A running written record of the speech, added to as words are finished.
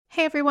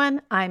Hey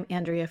everyone, I'm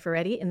Andrea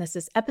Ferretti, and this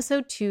is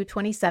episode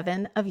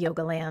 227 of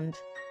Yoga Land.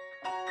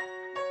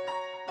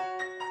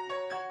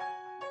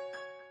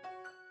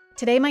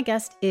 Today, my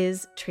guest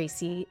is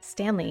Tracy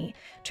Stanley.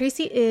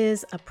 Tracy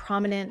is a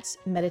prominent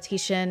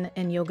meditation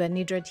and yoga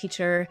nidra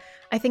teacher.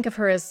 I think of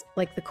her as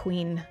like the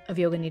queen of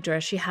yoga nidra.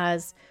 She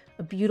has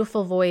a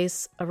beautiful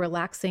voice, a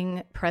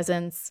relaxing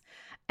presence,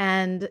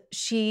 and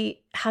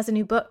she has a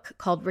new book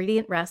called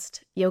Radiant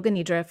Rest, Yoga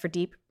Nidra for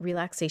Deep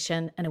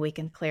Relaxation and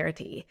Awakened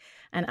Clarity.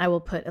 And I will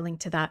put a link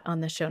to that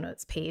on the show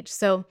notes page.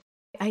 So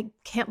I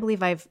can't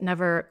believe I've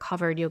never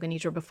covered Yoga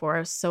Nidra before. I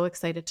was so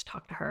excited to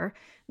talk to her.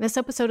 This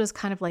episode is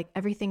kind of like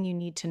everything you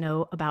need to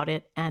know about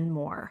it and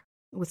more,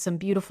 with some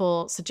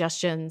beautiful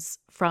suggestions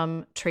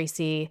from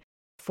Tracy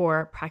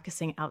for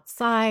practicing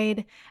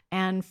outside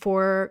and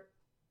for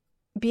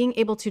being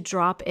able to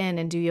drop in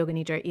and do Yoga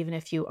Nidra, even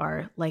if you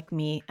are like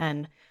me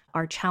and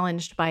are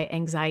challenged by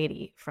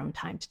anxiety from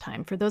time to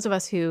time. For those of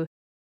us who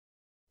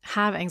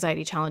have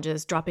anxiety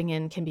challenges, dropping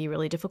in can be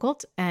really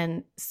difficult.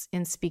 And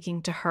in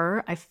speaking to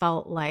her, I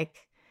felt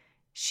like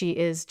she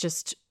is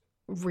just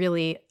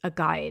really a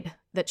guide,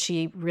 that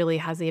she really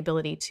has the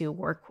ability to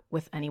work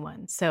with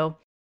anyone. So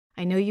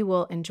I know you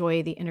will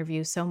enjoy the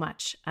interview so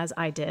much as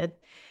I did.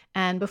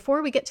 And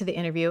before we get to the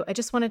interview, I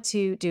just wanted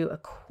to do a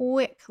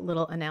quick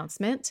little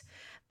announcement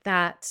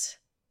that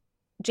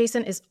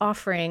Jason is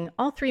offering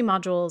all 3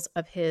 modules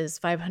of his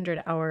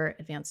 500-hour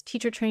advanced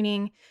teacher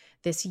training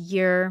this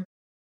year.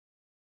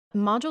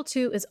 Module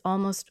 2 is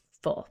almost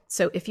full.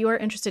 So if you are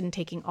interested in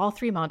taking all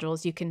 3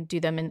 modules, you can do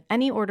them in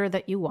any order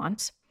that you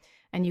want.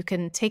 And you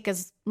can take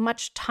as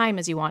much time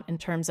as you want in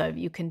terms of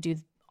you can do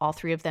all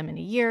 3 of them in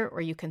a year,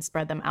 or you can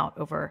spread them out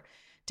over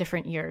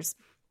different years.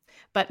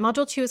 But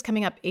module 2 is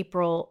coming up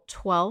April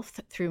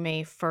 12th through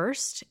May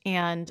 1st.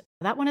 And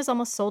that one is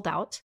almost sold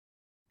out.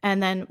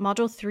 And then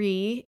module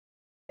 3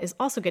 is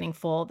also getting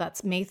full.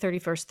 That's May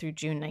 31st through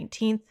June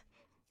 19th.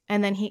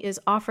 And then he is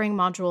offering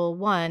module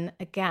 1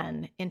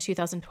 again in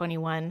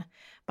 2021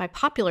 by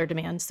popular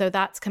demand. So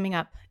that's coming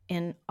up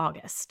in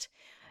August.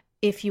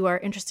 If you are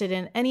interested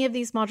in any of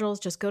these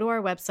modules, just go to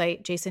our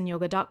website,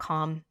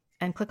 jasonyoga.com,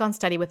 and click on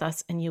Study with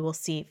Us, and you will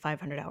see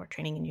 500-hour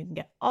training, and you can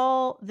get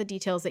all the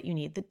details that you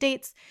need, the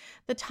dates,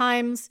 the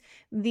times,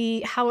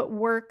 the how it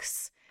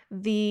works,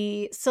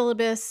 the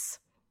syllabus,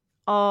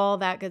 all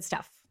that good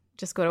stuff.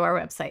 Just go to our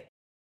website.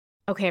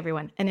 Okay,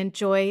 everyone, and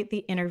enjoy the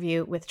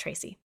interview with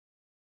Tracy.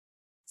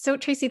 So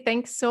Tracy,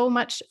 thanks so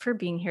much for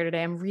being here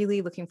today. I'm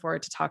really looking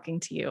forward to talking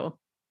to you.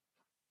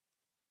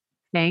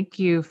 Thank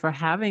you for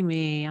having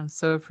me. I'm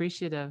so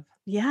appreciative.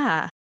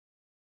 Yeah.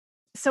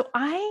 So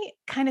I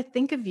kind of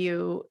think of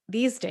you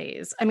these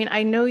days. I mean,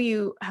 I know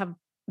you have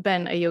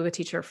been a yoga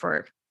teacher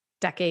for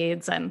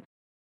decades and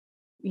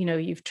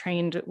you've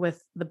trained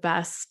with the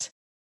best,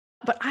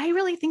 but I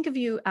really think of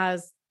you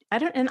as I'm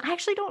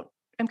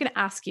going to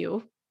ask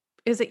you,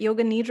 is it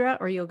Yoga Nidra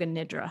or Yoga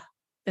Nidra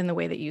in the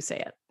way that you say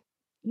it?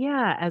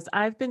 Yeah, as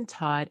I've been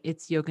taught,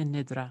 it's Yoga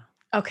Nidra.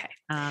 Okay.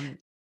 Um,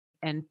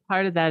 and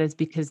part of that is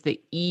because the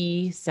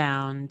E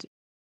sound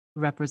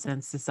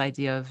represents this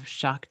idea of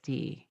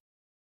Shakti.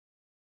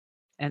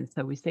 And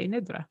so we say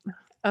Nidra.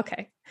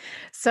 Okay.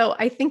 So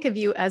I think of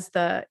you as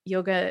the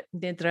Yoga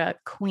Nidra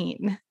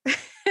queen.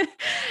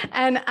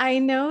 And I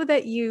know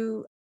that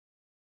you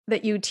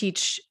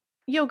teach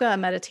yoga,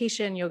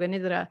 meditation, Yoga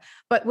Nidra,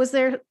 but was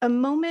there a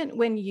moment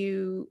when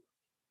you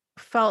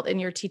felt in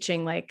your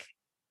teaching like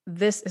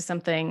this is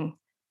something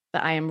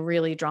that I am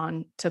really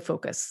drawn to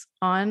focus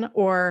on?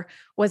 Or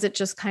was it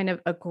just kind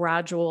of a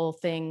gradual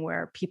thing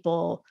where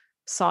people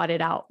sought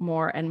it out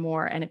more and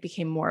more and it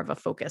became more of a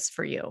focus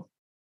for you?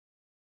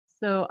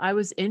 So I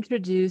was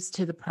introduced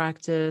to the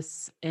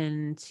practice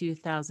in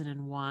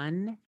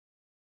 2001,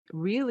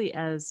 really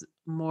as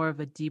more of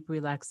a deep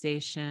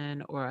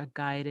relaxation or a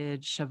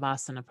guided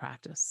Shavasana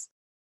practice.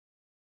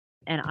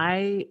 And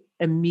I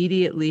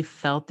immediately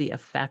felt the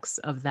effects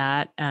of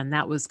that. And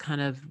that was kind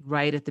of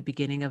right at the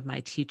beginning of my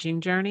teaching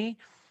journey.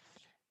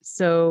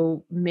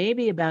 So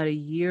maybe about a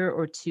year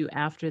or 2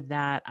 after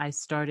that, I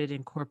started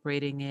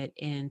incorporating it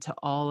into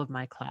all of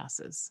my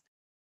classes.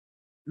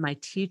 My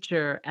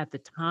teacher at the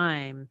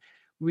time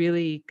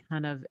really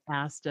kind of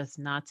asked us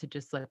not to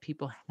just let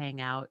people hang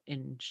out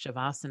in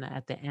Shavasana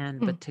at the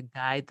end, Mm. but to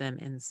guide them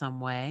in some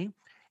way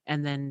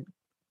and then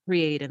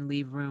create and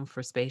leave room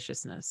for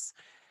spaciousness.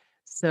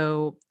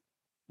 So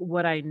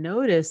what I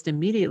noticed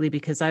immediately,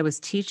 because I was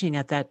teaching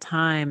at that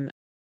time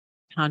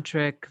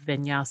tantric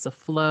vinyasa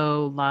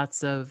flow,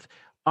 lots of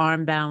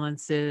arm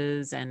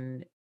balances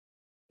and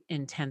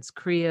intense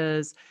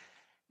kriyas,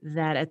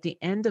 that at the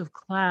end of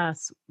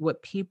class,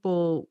 what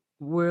people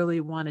really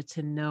wanted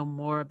to know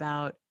more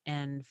about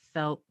and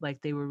felt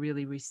like they were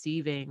really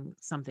receiving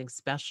something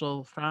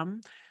special from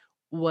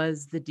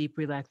was the deep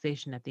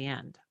relaxation at the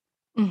end.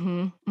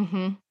 Mhm.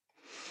 Mhm.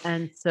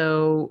 And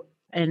so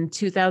in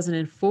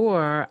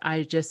 2004,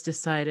 I just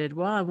decided,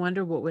 well, I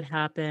wonder what would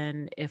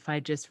happen if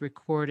I just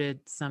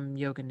recorded some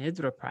yoga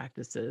nidra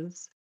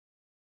practices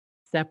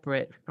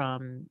separate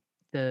from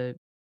the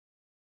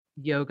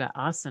yoga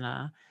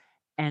asana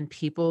and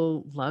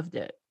people loved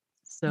it.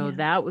 So Yeah.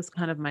 that was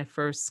kind of my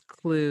first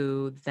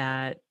clue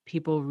that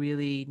people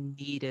really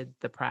needed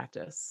the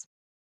practice.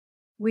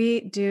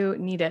 We do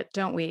need it,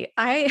 don't we?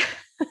 I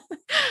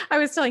I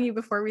was telling you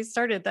before we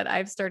started that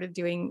I've started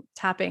doing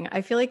tapping.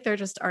 I feel like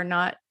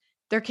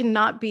there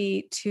cannot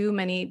be too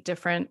many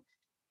different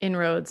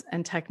inroads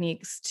and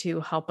techniques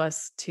to help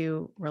us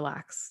to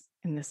relax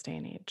in this day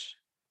and age.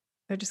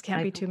 There just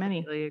can't I be too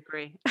many. completely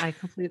agree. I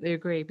completely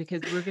agree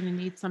because we're going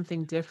to need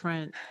something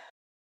different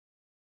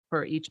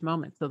for each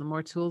moment. So the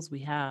more tools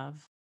we have,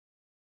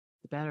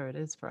 the better it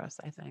is for us,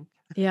 I think.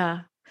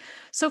 Yeah.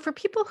 So for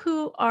people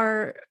who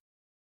are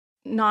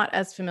not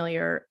as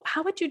familiar,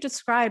 how would you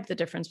describe the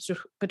difference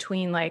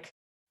between like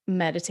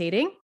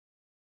meditating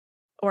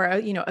or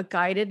a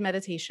guided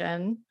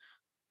meditation,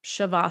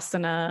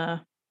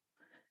 shavasana,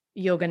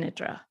 yoga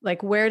nidra?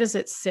 Like where does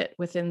it sit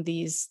within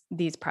these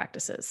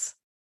practices?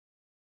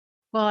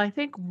 Well, I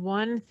think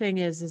one thing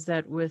is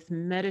that with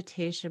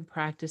meditation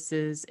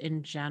practices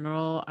in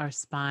general, our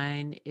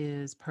spine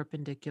is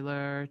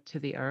perpendicular to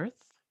the earth.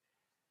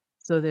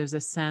 So there's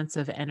a sense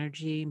of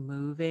energy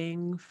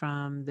moving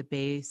from the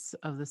base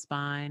of the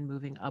spine,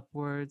 moving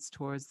upwards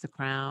towards the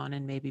crown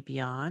and maybe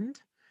beyond.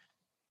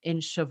 In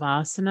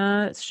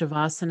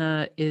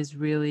Shavasana is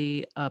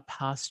really a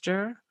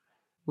posture,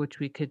 which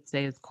we could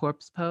say is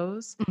corpse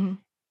pose. Mhm.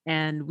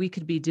 And we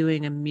could be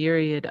doing a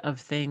myriad of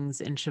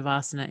things in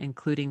Shavasana,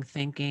 including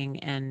thinking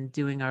and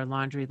doing our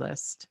laundry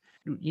list.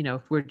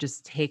 If we're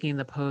just taking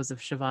the pose of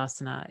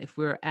Shavasana, if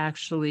we're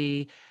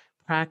actually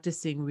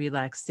practicing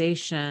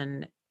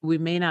relaxation, we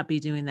may not be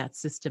doing that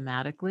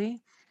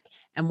systematically.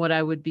 And what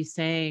I would be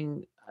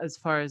saying as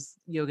far as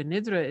Yoga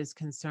Nidra is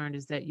concerned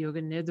is that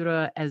Yoga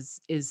Nidra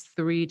is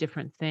three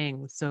different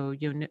things. So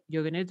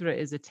Yoga Nidra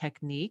is a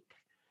technique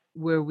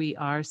where we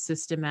are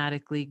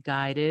systematically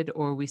guided,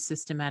 or we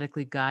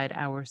systematically guide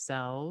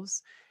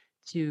ourselves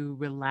to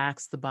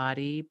relax the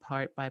body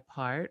part by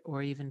part,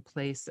 or even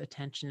place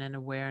attention and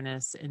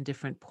awareness in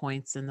different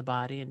points in the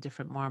body and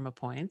different marma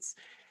points.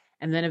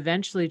 And then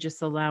eventually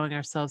just allowing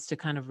ourselves to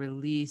kind of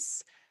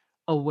release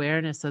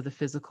awareness of the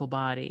physical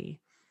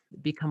body,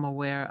 become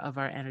aware of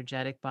our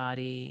energetic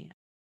body,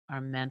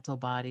 our mental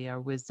body, our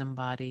wisdom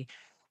body,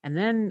 and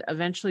then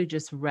eventually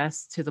just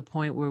rest to the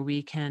point where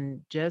we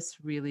can just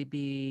really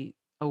be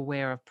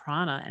aware of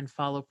prana and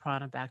follow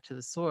prana back to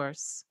the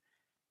source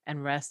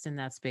and rest in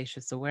that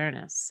spacious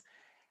awareness.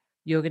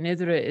 Yoga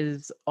Nidra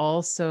is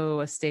also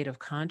a state of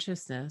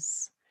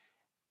consciousness,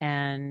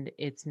 and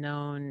it's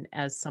known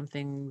as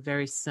something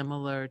very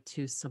similar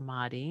to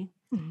samadhi.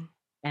 Mhm.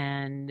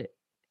 And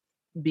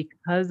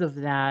because of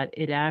that,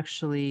 it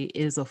actually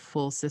is a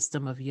full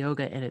system of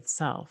yoga in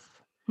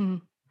itself.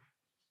 Mhm.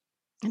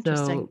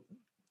 Interesting. So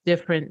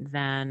different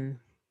than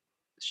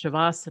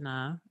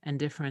Shavasana and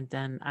different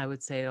than, I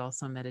would say,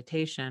 also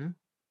meditation,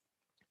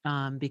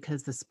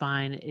 because the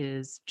spine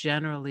is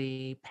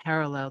generally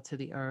parallel to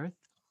the earth,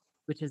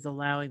 which is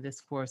allowing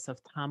this force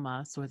of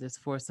tamas, or this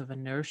force of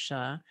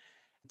inertia,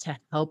 to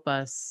help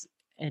us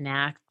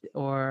enact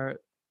or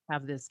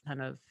have this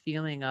kind of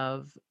feeling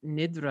of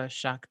nidra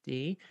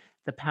shakti,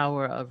 the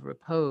power of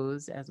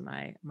repose, as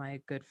my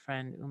good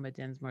friend Uma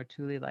Dinsmore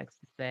Tuli likes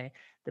to say,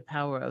 the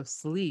power of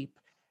sleep,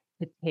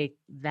 to take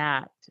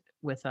that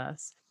with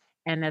us.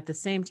 And at the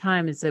same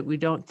time, is that we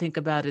don't think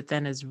about it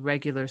then as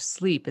regular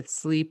sleep. It's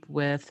sleep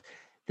with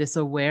this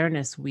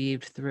awareness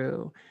weaved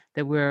through,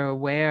 that we're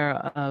aware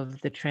of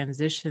the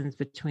transitions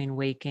between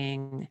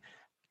waking,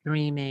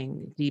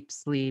 dreaming, deep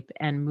sleep,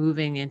 and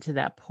moving into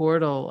that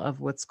portal of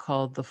what's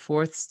called the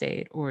fourth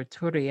state, or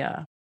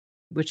Turiya,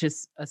 which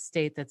is a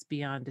state that's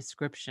beyond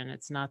description.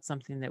 It's not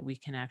something that we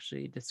can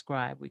actually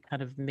describe. We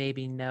kind of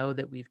maybe know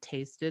that we've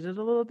tasted it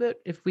a little bit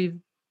if we've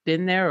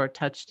been there or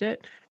touched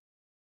it.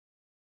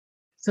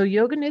 So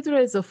Yoga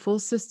Nidra is a full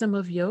system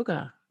of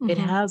yoga. It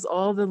Mhm. has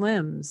all the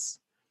limbs,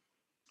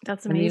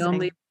 That's and the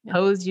only amazing. Yeah.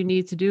 pose you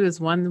need to do is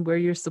one where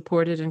you're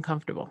supported and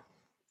comfortable.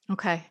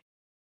 Okay.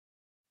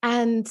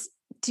 And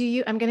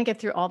I'm going to get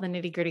through all the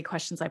nitty gritty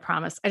questions, I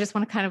promise. I just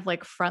want to kind of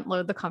like front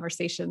load the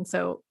conversation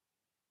so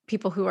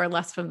people who are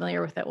less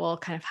familiar with it will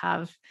kind of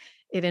have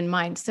it in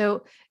mind.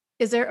 So,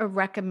 is there a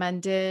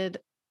recommended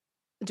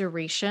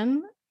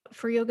duration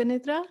for yoga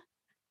nidra?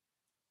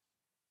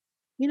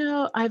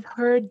 I've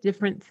heard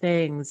different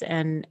things,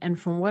 and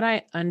from what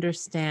I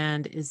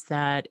understand is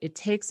that it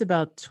takes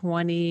about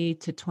 20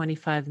 to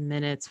 25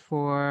 minutes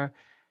for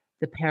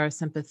the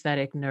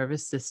parasympathetic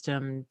nervous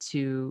system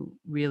to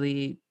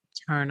really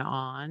turn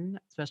on,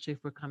 especially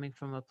if we're coming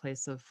from a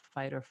place of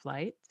fight or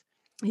flight.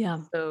 Yeah.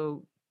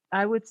 So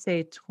I would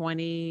say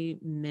 20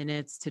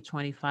 minutes to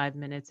 25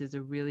 minutes is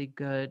a really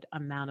good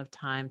amount of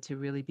time to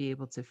really be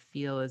able to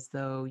feel as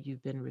though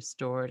you've been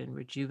restored and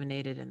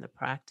rejuvenated in the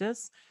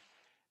practice.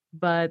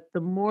 But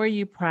the more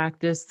you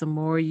practice, the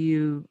more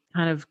you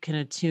kind of can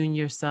attune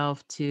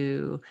yourself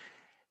to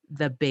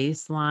the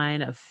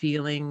baseline of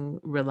feeling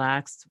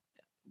relaxed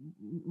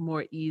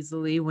more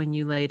easily when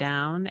you lay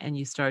down, and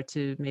you start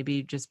to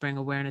maybe just bring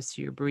awareness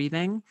to your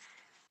breathing.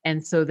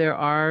 And so there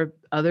are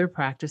other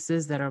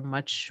practices that are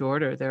much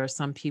shorter. There are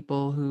some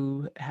people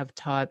who have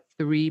taught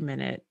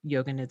 3-minute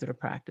yoga nidra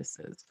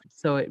practices.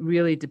 So it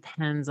really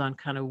depends on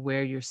kind of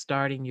where you're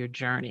starting your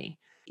journey,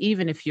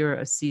 even if you're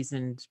a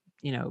seasoned,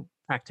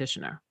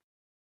 practitioner.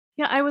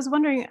 Yeah, I was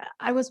wondering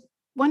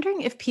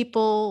if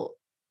people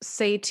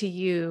say to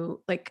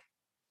you like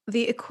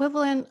the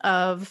equivalent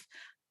of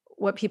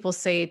what people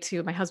say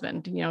to my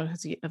husband,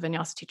 who's a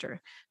vinyasa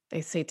teacher.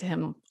 They say to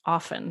him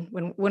often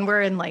when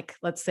we're in, like,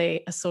 let's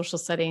say a social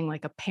setting,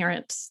 like a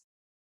parent's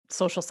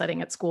social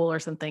setting at school or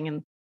something,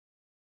 and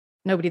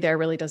nobody there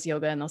really does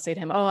yoga, and they'll say to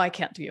him, "Oh, I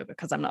can't do yoga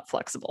because I'm not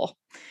flexible."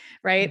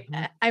 Right?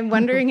 Mhm. I'm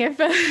wondering if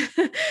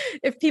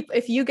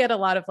if you get a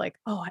lot of like,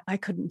 "Oh, I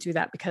couldn't do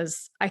that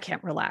because I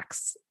can't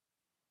relax."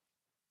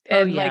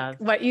 Oh, And like yeah.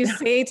 what you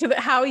say to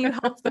how you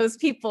help those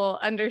people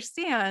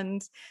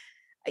understand.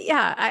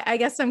 Yeah, I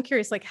guess I'm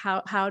curious, like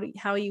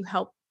how you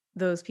help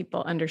those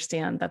people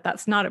understand that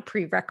that's not a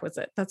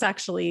prerequisite. That's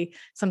actually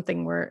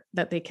something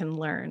that they can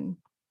learn.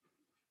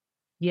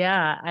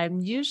 Yeah, I'm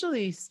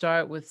usually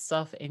start with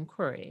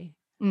self-inquiry,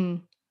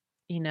 Mm,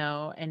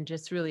 and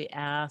just really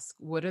ask,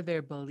 what are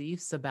their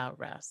beliefs about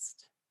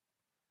rest?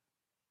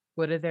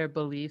 What are their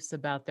beliefs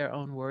about their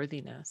own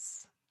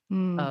worthiness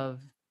mm,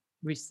 of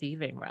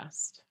receiving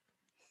rest?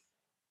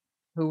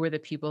 Who were the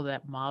people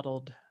that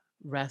modeled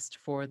rest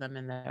for them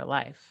in their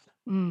life?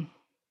 mm.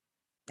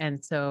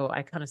 And so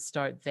I kind of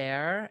start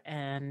there,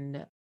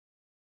 and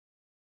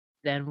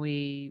then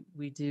we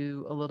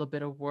do a little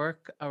bit of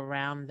work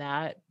around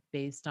that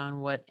based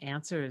on what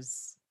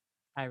answers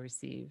I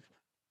receive.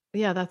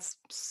 Yeah, that's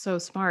so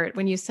smart.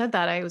 When you said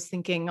that, I was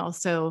thinking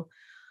also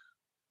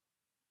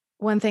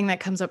one thing that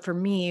comes up for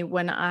me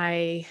when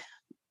I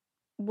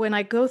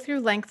go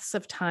through lengths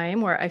of time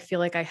where I feel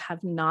like I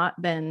have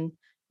not been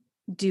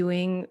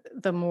doing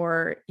the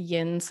more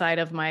yin side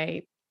of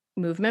my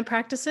movement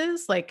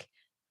practices, like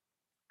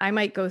I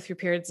might go through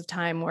periods of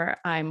time where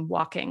I'm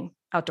walking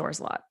outdoors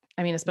a lot.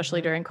 I mean,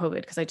 especially Mhm. during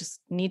COVID, because I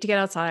just need to get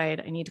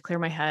outside. I need to clear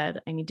my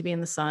head. I need to be in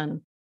the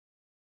sun.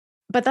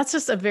 But that's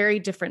just a very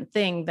different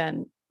thing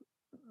than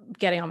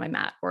getting on my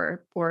mat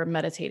or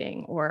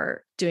meditating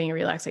or doing a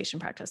relaxation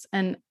practice.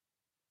 And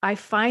I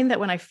find that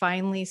when I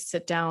finally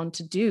sit down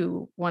to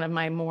do one of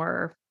my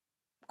more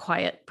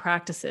quiet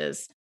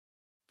practices,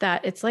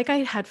 that it's like I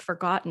had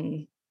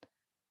forgotten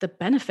the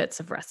benefits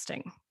of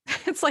resting.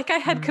 It's like I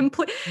had Mm.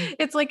 complete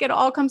it's like it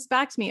all comes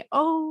back to me.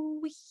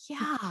 Oh,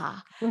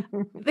 yeah.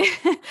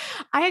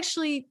 I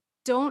actually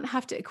don't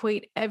have to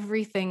equate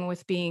everything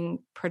with being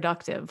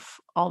productive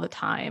all the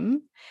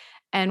time.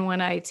 And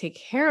when I take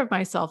care of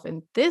myself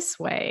in this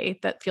way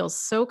that feels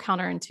so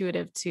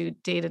counterintuitive to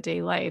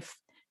day-to-day life,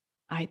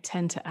 I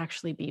tend to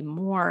actually be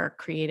more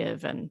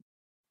creative and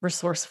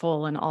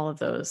resourceful and all of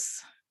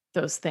those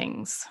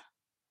things.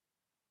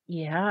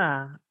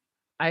 Yeah.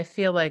 I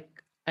feel like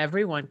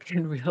everyone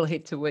can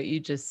relate to what you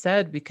just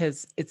said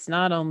because it's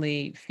not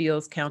only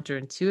feels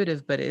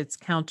counterintuitive, but it's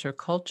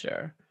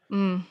counterculture,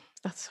 Mm,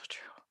 that's so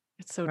true.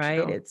 It's so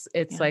right? true. It's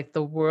Yeah. like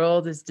the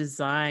world is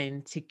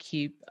designed to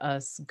keep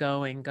us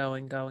going,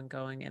 going, going,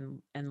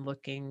 going and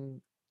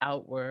looking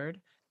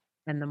outward.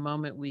 And the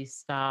moment we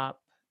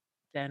stop,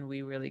 then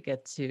we really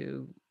get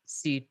to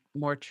see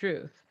more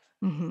truth.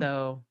 Mhm.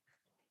 So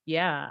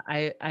yeah,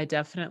 I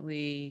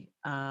definitely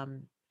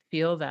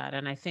feel that.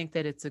 And I think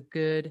that it's a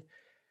good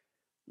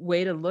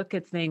way to look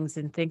at things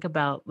and think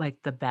about like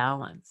the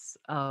balance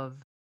of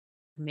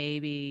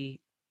maybe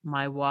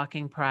my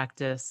walking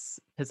practice,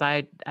 because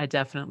I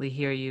definitely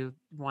hear you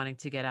wanting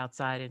to get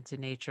outside into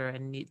nature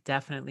and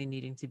definitely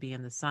needing to be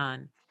in the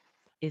sun,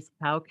 is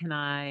how can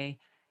I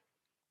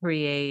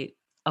create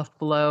a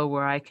flow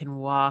where I can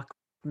walk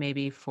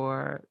maybe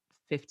for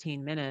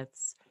 15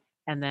 minutes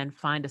and then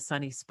find a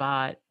sunny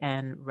spot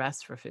and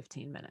rest for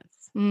 15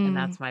 minutes. And Mm.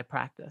 that's my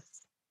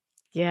practice.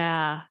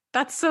 Yeah,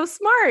 that's so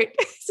smart.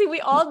 See, we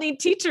all need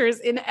teachers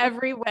in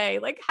every way.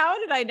 Like, how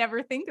did I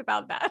never think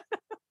about that?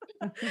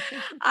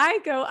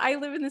 I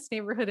live in this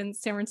neighborhood in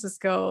San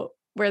Francisco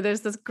where there's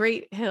this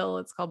great hill.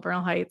 It's called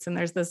Bernal Heights. And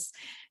there's this,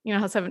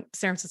 how San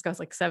Francisco has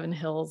like 7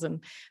 hills.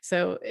 And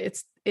so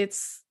it's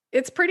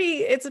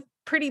a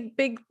pretty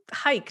big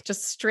hike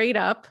just straight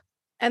up.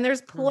 And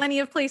there's Mm. plenty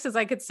of places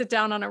I could sit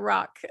down on a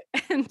rock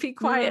and be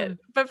quiet. Mm.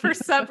 But for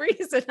some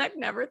reason, I've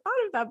never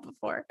thought of that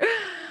before.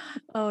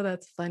 Oh,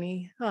 that's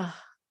funny. Oh,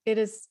 it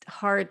is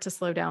hard to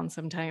slow down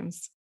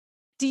sometimes.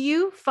 Do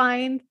you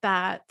find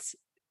that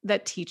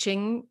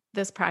teaching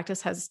this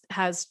practice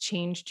has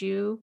changed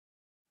you?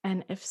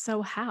 And if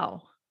so,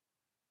 how?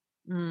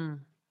 Mm.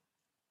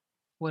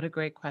 What a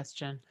great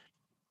question.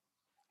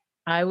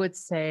 I would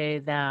say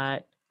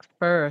that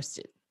first,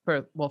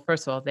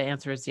 first of all, the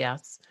answer is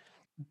yes.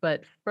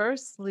 But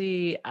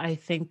firstly, I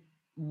think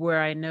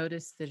where I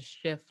noticed the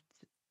shift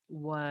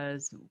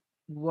was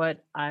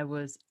what I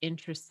was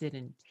interested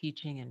in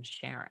teaching and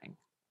sharing.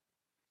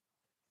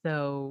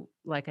 So,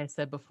 like I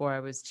said before,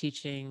 I was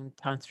teaching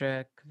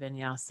tantric,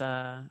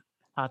 vinyasa,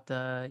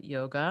 hatha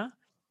yoga.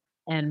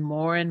 and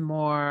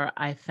more,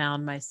 I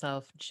found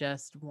myself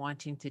just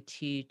wanting to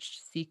teach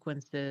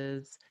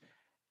sequences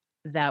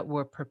that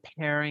were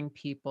preparing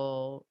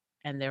people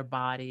and their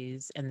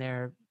bodies and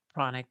their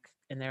pranic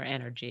and their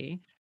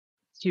energy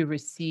to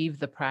receive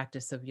the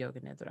practice of Yoga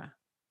Nidra.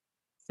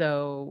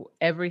 So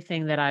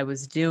everything that I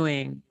was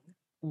doing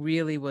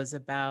really was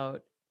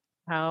about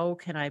how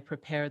can I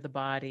prepare the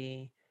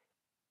body?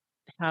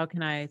 How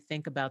can I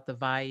think about the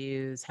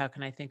vayus? How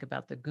can I think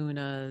about the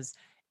gunas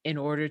in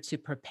order to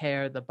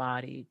prepare the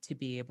body to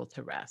be able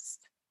to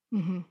rest?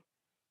 Mm-hmm.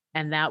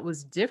 And that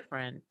was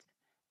different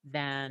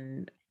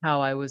than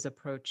how I was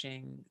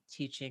approaching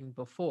teaching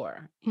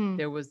before. Hmm.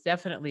 There was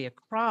definitely a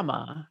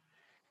krama,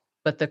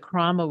 but the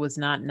krama was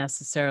not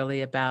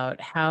necessarily about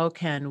how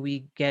can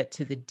we get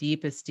to the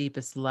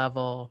deepest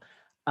level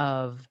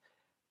of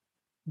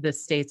the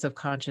states of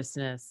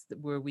consciousness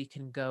where we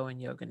can go in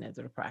yoga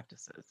nidra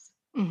practices.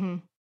 Mm-hmm.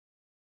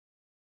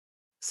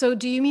 So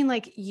do you mean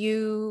like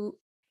you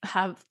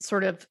have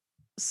sort of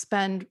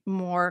spend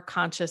more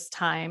conscious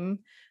time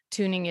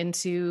tuning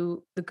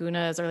into the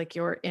gunas or like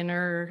your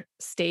inner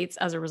states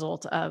as a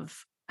result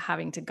of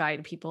having to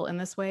guide people in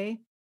this way?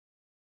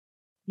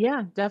 Yeah,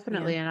 Yeah.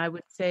 definitely. And I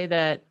would say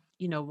that,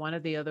 one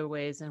of the other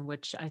ways in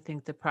which I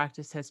think the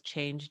practice has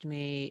changed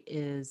me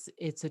is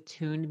it's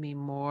attuned me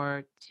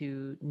more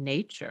to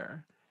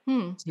nature,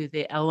 Hmm. to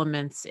the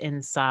elements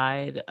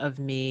inside of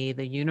me,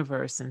 the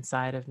universe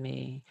inside of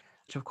me,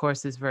 which of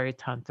course is very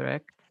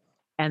tantric.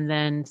 And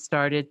then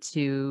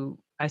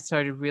I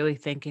started really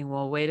thinking,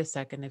 well, wait a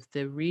second, if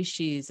the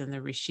rishis and the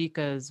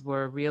rishikas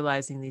were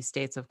realizing these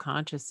states of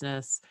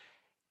consciousness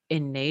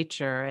in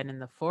nature and in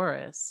the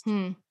forest,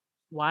 Hmm.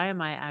 why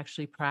am I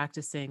actually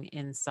practicing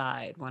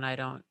inside when I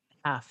don't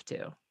have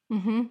to?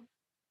 Mm-hmm.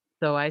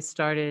 So I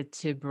started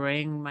to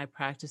bring my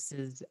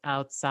practices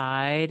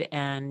outside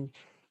and,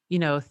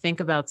 think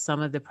about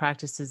some of the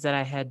practices that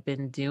I had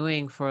been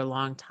doing for a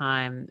long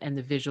time and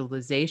the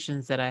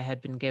visualizations that I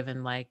had been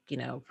given, like,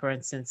 for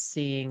instance,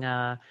 seeing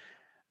a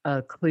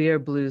clear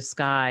blue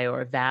sky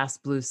or a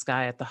vast blue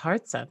sky at the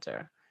heart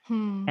center.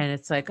 Hmm. And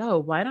it's like, oh,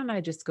 why don't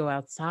I just go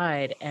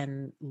outside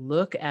and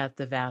look at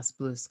the vast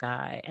blue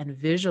sky and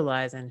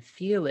visualize and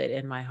feel it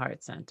in my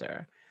heart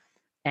center?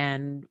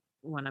 And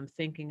when I'm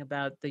thinking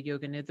about the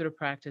Yoga Nidra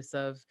practice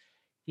of,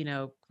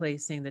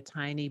 placing the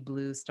tiny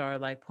blue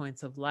star-like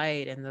points of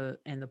light and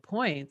the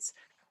points,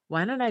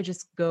 why don't I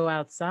just go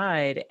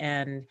outside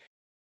and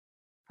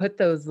put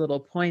those little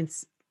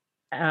points,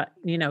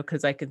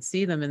 because I can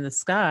see them in the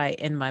sky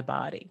in my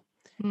body.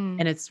 Hmm.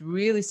 And it's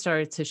really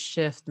started to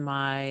shift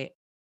my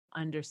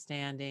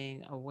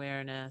understanding,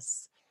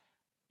 awareness,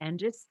 and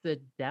just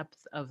the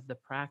depth of the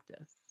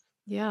practice.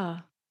 Yeah.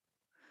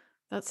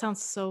 That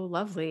sounds so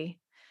lovely.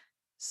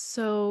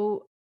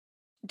 So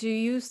do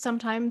you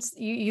sometimes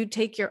you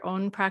take your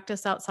own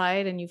practice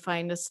outside and you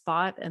find a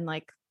spot and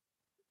like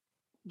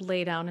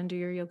lay down and do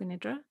your yoga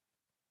nidra?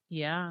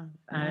 Yeah,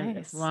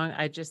 Nice.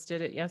 I just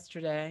did it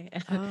yesterday,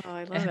 Oh,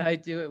 I love and it. I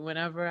do it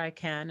whenever I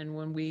can. And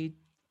when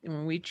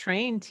we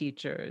train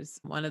teachers,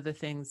 one of the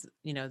things,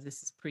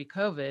 this is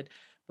pre-COVID,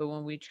 but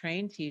when we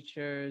train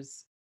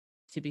teachers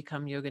to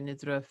become yoga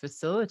nidra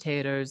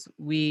facilitators,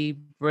 we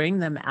bring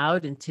them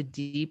out into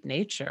deep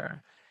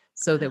nature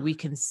so that we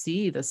can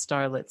see the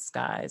starlit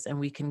skies and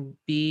we can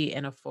be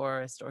in a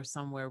forest or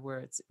somewhere where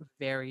it's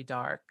very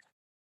dark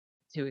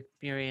to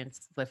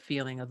experience the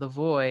feeling of the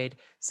void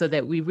so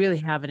that we really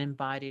have an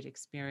embodied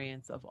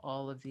experience of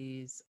all of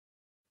these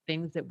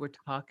things that we're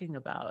talking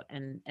about.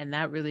 And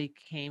that really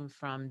came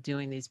from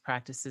doing these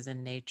practices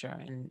in nature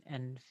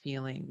and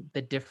feeling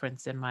the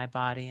difference in my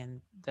body and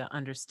the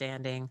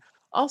understanding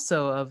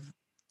also of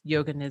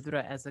yoga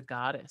nidra as a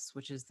goddess,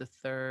 which is the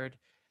third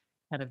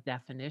kind of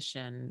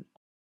definition.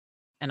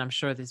 And I'm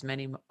sure there's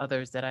many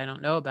others that I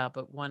don't know about,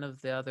 but one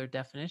of the other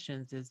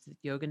definitions is that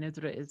yoga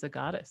nidra is a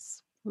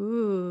goddess.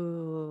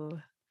 Ooh,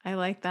 I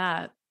like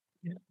that.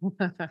 Yeah.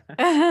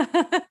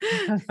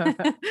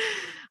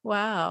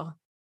 Wow.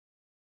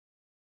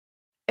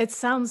 It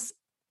sounds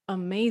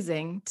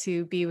amazing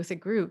to be with a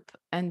group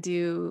and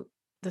do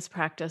this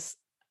practice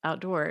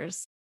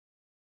outdoors.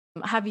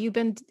 Have you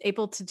been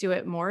able to do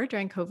it more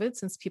during COVID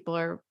since people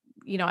are,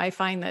 I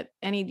find that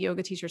any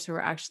yoga teachers who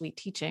are actually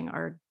teaching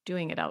are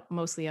doing it out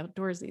mostly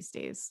outdoors these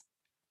days.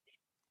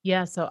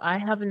 Yeah, so I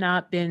have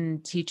not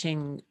been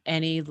teaching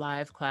any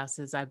live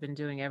classes. I've been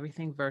doing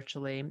everything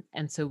virtually.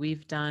 And so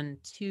we've done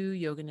two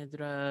Yoga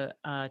Nidra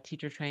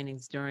teacher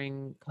trainings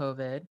during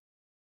COVID.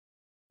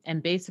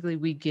 And basically,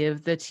 we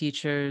give the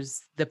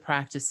teachers the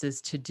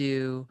practices to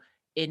do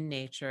in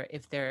nature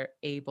if they're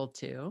able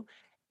to.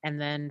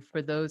 And then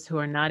for those who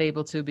are not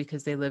able to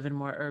because they live in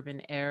more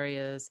urban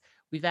areas,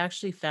 we've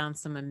actually found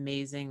some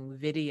amazing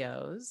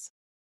videos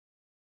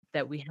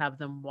that we have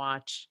them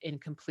watch in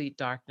complete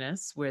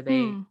darkness where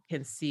they Hmm.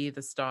 can see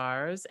the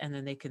stars and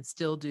then they can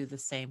still do the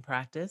same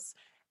practice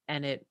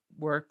and it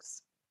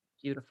works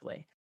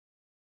beautifully.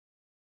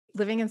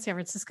 Living in San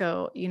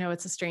Francisco,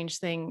 it's a strange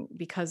thing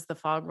because the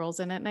fog rolls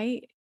in at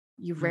night.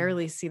 You Mm.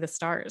 rarely see the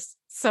stars.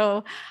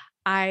 So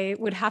I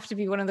would have to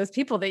be one of those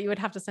people that you would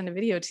have to send a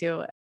video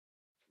to.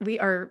 We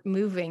are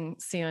moving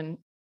soon.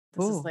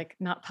 This is Oh, like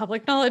not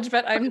public knowledge,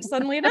 but I'm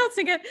suddenly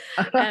announcing it.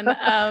 And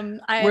where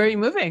are I'm you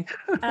moving?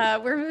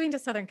 we're moving to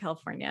Southern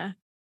California.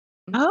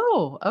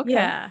 Oh, okay.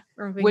 Yeah,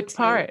 we're moving Which to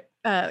part?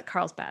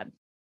 Carlsbad.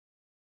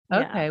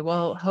 Yeah. Okay,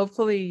 well,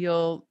 hopefully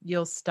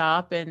you'll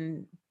stop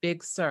in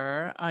Big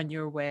Sur on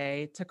your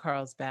way to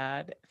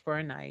Carlsbad for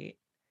a night,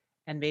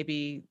 and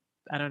maybe,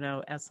 I don't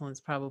know,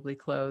 Esalen probably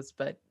closed,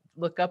 but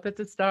look up at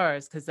the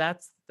stars because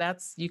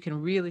that's you can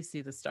really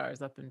see the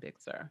stars up in Big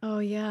Sur. Oh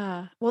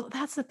yeah. Well,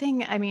 that's the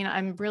thing. I mean,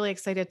 I'm really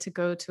excited to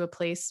go to a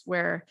place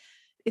where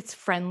it's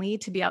friendly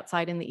to be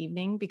outside in the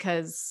evening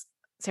because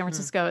San Mm,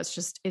 Francisco,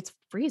 it's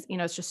freezing,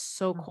 it's just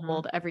so mhm.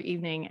 cold every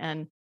evening.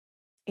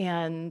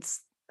 And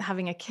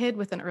having a kid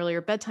with an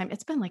earlier bedtime,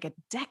 it's been like a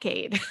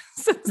decade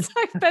since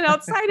I've been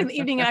outside in the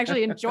evening and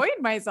actually enjoyed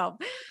myself.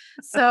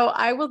 So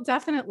I will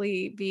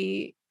definitely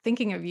be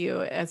thinking of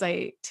you as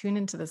I tune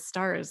into the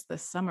stars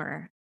this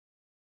summer.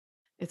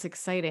 It's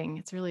exciting.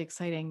 It's really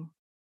exciting.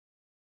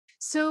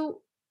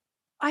 So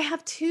I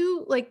have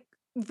two like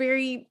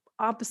very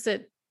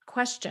opposite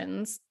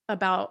questions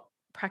about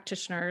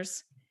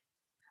practitioners.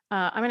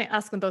 I'm going to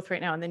ask them both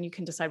right now, and then you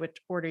can decide which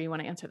order you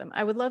want to answer them.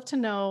 I would love to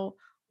know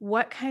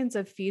what kinds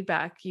of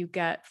feedback you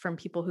get from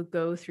people who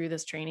go through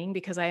this training,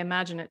 because I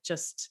imagine it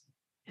just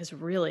is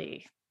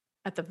really,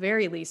 at the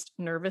very least,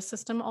 nervous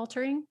system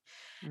altering.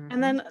 And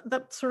Mhm. then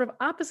the sort of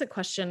opposite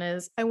question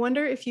is I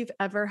wonder if you've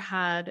ever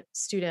had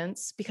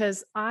students,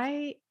 because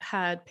I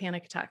had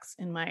panic attacks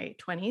in my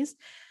 20s,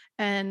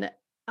 and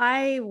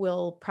I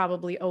will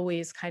probably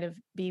always kind of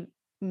be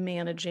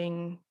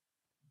managing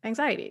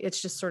anxiety. It's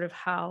just sort of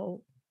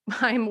how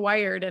I'm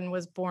wired and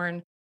was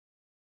born.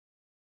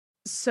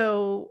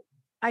 So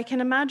I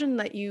can imagine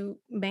that you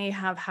may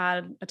have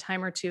had a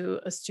time or two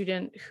a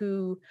student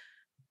who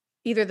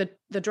either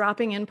the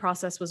dropping in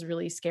process was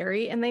really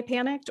scary and they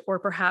panicked, or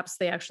perhaps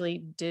they actually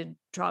did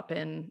drop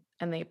in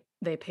and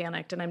they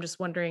panicked. And I'm just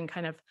wondering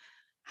kind of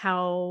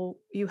how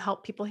you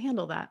help people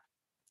handle that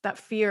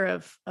fear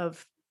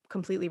of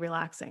completely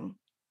relaxing.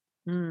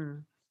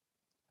 Mm.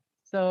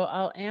 So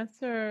I'll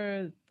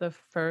answer the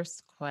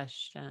first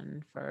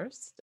question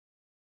first.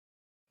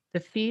 The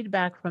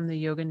feedback from the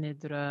Yoga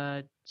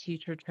Nidra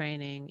teacher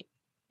training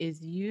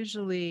is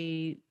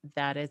usually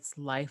that it's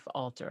life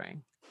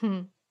altering.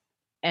 Hmm.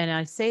 And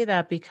I say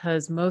that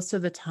because most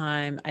of the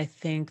time, I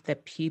think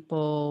that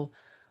people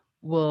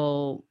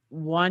will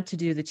want to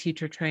do the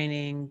teacher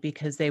training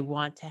because they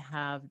want to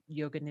have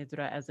Yoga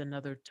Nidra as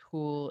another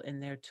tool in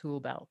their tool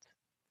belt.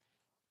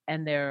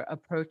 And they're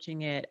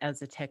approaching it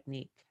as a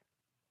technique.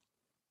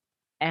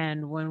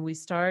 And when we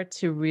start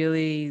to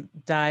really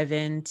dive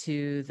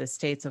into the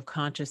states of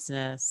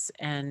consciousness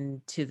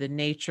and to the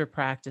nature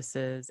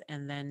practices,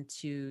 and then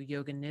to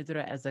Yoga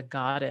Nidra as a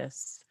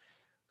goddess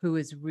who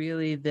is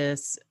really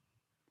this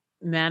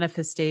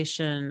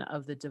manifestation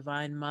of the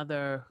Divine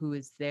Mother who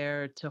is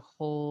there to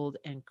hold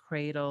and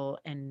cradle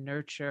and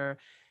nurture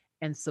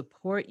and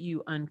support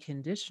you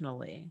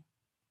unconditionally,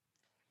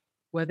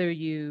 whether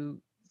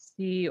you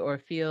see or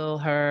feel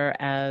her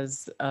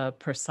as a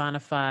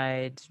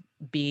personified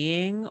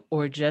being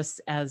or just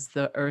as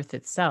the earth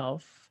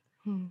itself,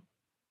 Hmm.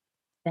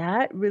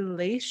 that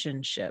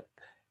relationship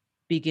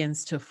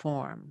begins to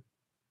form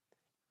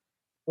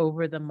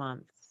over the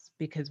months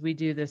because we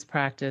do this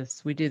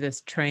practice, we do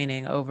this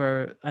training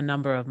over a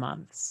number of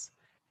months.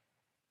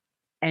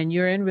 And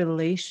you're in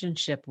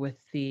relationship with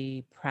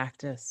the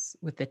practice,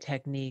 with the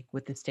technique,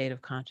 with the state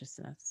of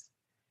consciousness.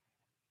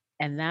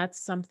 And that's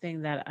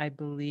something that I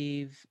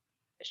believe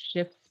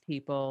shifts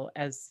people,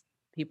 as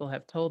people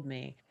have told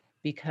me,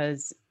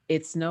 because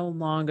it's no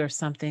longer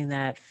something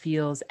that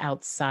feels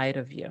outside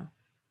of you.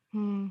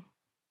 Hmm.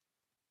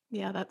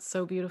 Yeah, that's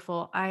so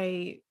beautiful.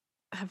 I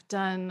have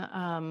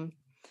done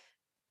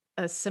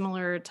a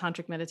similar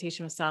tantric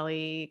meditation with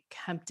Sally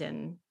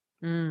Kempton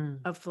Mm,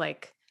 of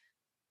like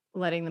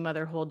letting the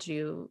mother hold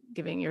you,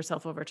 giving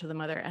yourself over to the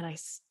mother. And I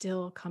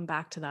still come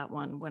back to that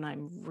one when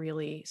I'm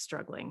really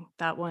struggling.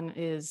 That one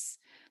is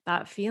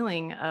that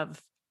feeling of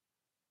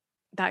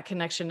that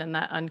connection and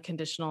that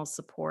unconditional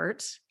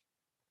support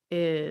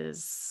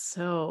is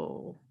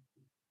so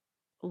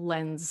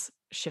lens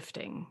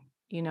shifting,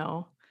 you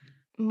know?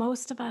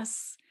 Most of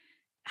us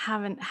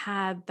haven't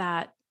had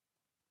that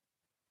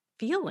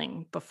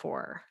feeling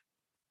before.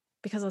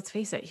 Because let's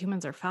face it,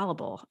 humans are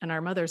fallible and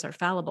our mothers are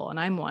fallible and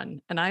I'm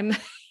one. And I'm,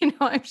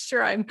 I'm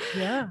sure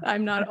yeah.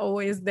 I'm not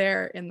always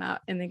there in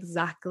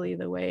exactly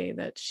the way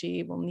that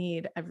she will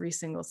need every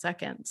single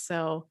second.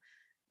 So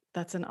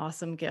that's an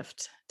awesome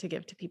gift to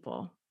give to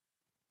people.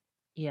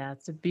 Yeah,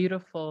 it's a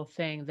beautiful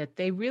thing that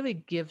they really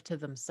give to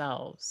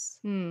themselves.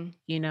 Hmm.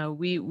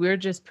 We're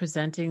just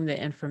presenting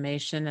the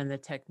information and the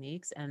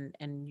techniques, and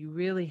you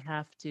really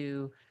have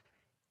to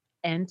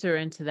enter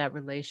into that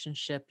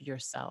relationship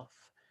yourself.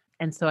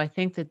 And so I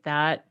think that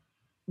that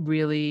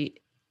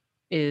really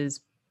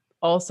is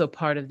also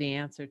part of the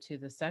answer to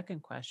the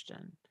second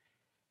question.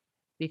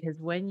 Because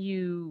when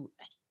you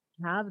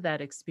have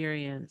that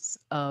experience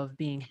of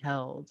being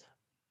held,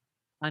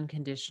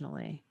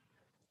 unconditionally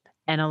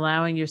and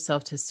allowing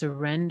yourself to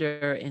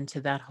surrender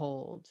into that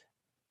hold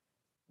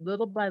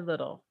little by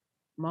little,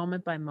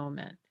 moment by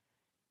moment.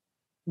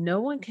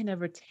 No one can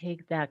ever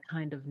take that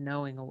kind of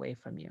knowing away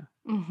from you.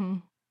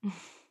 Mhm.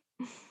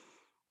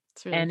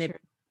 It's really And true.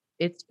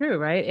 it's true,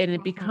 right? And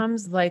it Mhm.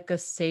 becomes like a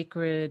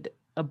sacred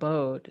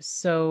abode.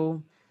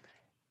 So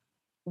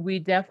we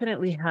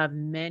definitely have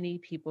many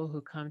people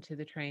who come to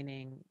the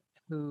training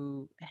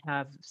who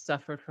have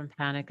suffered from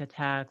panic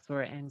attacks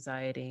or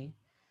anxiety.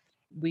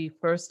 We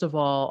first of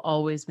all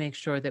always make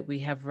sure that we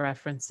have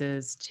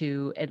references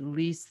to at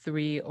least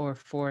 3 or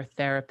 4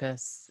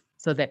 therapists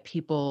so that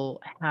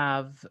people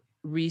have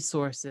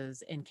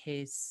resources in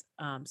case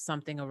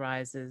something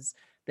arises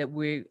that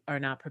we are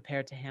not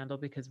prepared to handle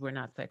because we're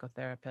not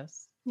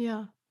psychotherapists.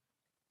 Yeah.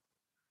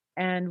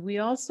 And we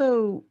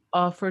also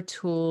offer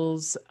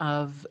tools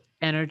of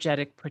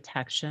energetic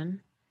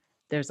protection.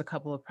 There's a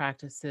couple of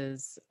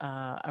practices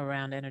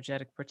around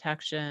energetic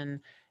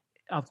protection.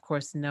 Of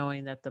course,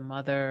 knowing that the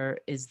mother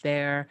is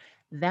there,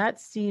 that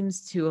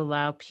seems to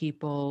allow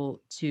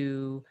people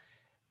to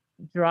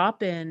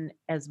drop in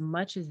as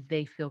much as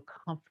they feel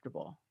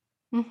comfortable,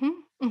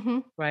 Mhm.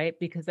 Mhm. right?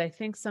 Because I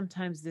think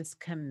sometimes this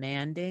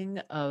commanding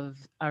of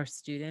our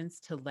students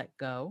to let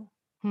go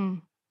Hmm.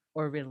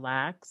 or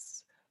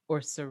relax or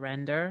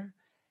surrender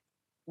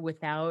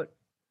without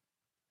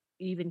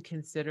even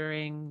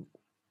considering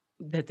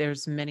that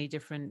there's many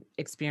different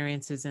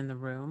experiences in the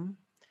room,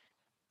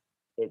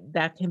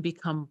 that can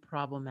become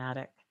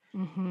problematic.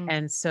 Mhm.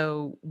 And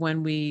so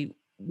when we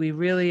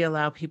really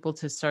allow people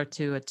to start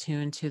to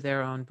attune to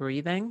their own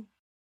breathing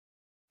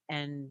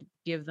and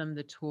give them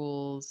the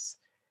tools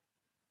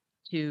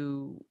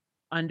to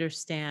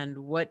understand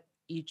what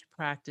each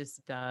practice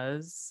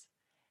does,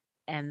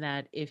 and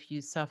that if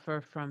you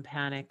suffer from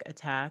panic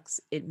attacks,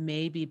 it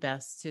may be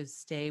best to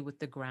stay with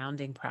the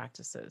grounding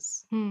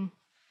practices Hmm.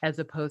 as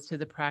opposed to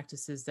the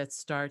practices that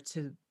start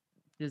to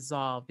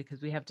dissolve,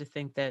 because we have to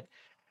think that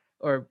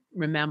or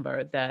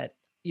remember that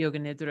Yoga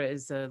Nidra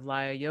is a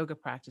Laya yoga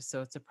practice,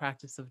 so it's a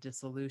practice of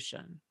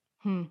dissolution,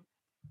 Hmm.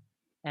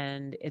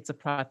 and it's a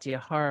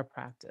Pratyahara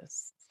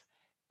practice.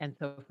 And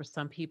so for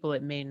some people,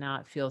 it may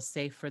not feel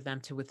safe for them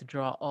to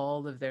withdraw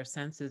all of their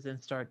senses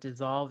and start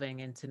dissolving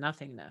into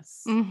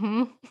nothingness,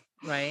 Mhm.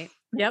 right?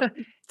 Yep.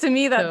 To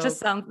me, So,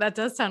 that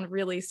does sound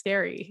really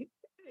scary.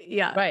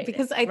 Yeah, right,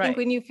 because I think right.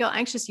 when you feel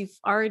anxious, you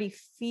already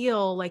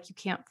feel like you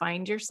can't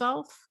find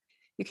yourself.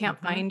 You can't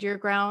Mhm. find your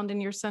ground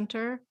and your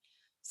center.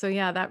 So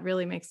yeah, that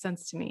really makes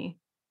sense to me.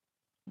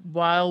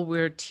 While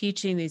we're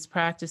teaching these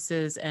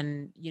practices,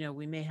 and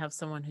we may have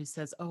someone who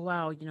says, oh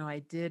wow, I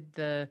did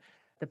the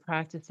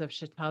practice of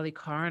Shatali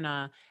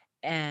Karna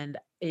and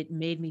it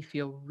made me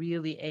feel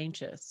really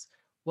anxious.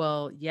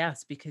 Well,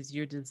 yes, because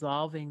you're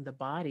dissolving the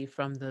body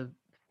from the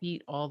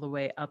feet all the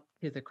way up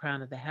to the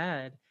crown of the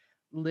head,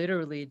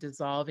 literally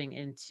dissolving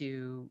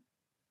into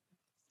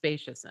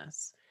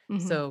spaciousness.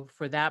 Mhm. So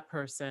for that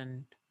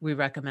person, we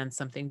recommend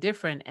something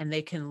different, and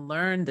they can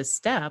learn the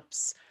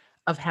steps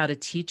of how to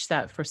teach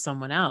that for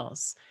someone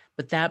else,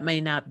 but that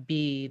may not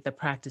be the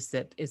practice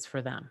that is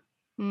for them.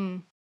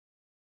 Mm.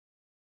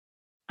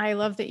 I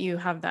love that you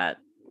have that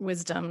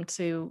wisdom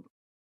to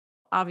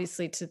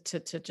obviously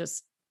to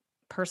just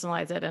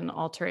personalize it and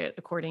alter it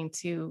according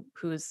to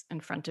who's in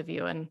front of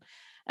you, and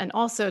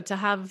also to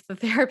have the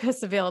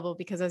therapist available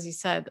because as you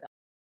said,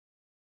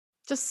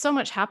 just so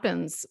much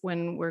happens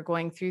when we're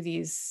going through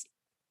these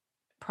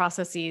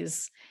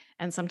processes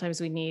and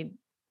sometimes we need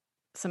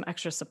some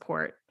extra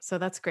support. So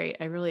that's great.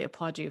 I really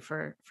applaud you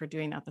for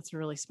doing that. That's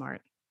really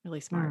smart.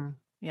 Really smart. Mm,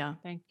 Yeah.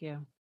 thank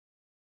you.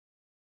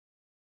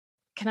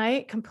 Can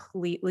I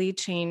completely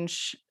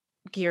change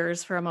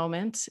gears for a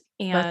moment?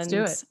 Let's do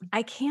And it.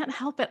 I can't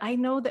help it. I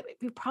know that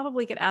we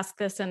probably get asked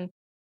this, and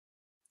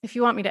if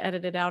you want me to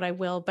edit it out, I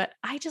will. But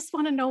I just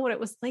want to know what it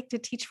was like to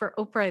teach for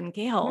Oprah and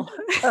Gail.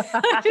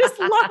 I just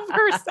love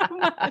her so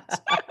much.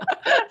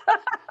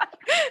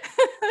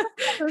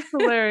 That's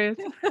hilarious.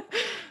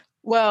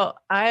 Well,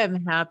 I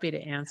am happy to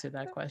answer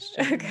that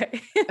question Okay.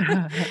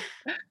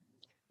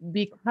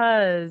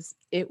 because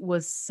it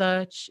was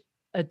such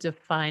a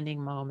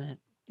defining moment.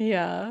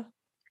 Yeah,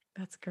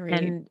 that's great.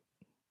 And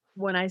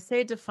when I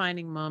say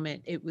defining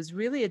moment, it was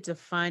really a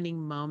defining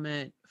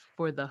moment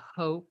for the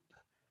hope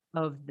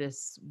of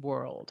this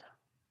world.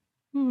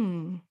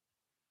 Hmm.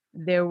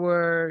 There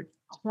were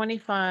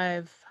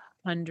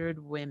 2,500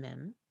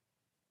 women.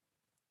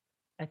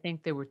 I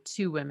think there were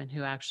 2 women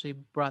who actually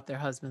brought their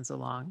husbands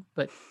along,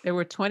 but there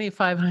were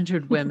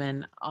 2,500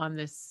 women on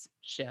this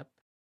ship.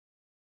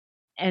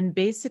 And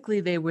basically,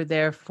 they were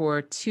there for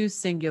 2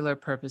 singular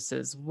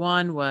purposes.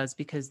 One was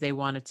because they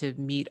wanted to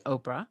meet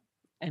Oprah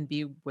and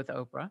be with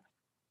Oprah.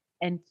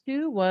 And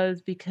 2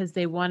 was because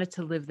they wanted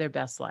to live their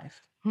best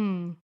life.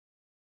 Hmm.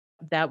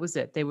 That was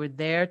it. They were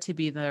there to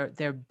be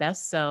their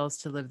best selves,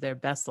 to live their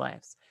best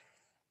lives.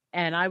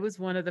 And I was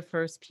one of the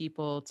first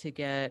people to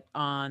get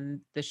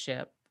on the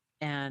ship.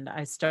 And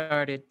I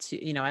started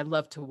to, I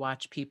love to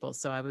watch people.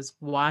 So I was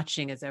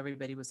watching as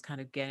everybody was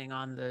kind of getting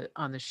on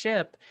the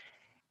ship.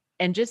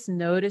 and just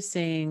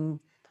noticing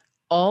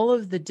all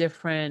of the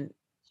different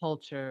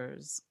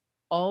cultures,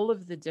 all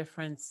of the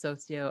different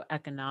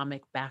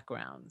socioeconomic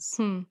backgrounds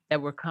Hmm.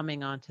 that were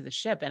coming onto the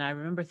ship. And I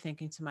remember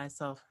thinking to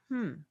myself,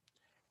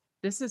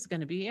 this is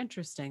going to be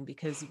interesting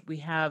because we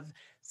have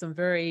some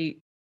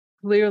very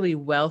clearly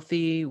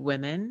wealthy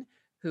women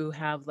who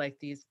have like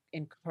these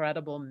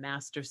incredible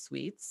master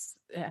suites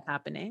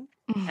happening.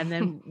 And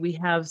then we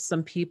have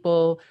some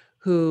people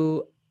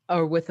who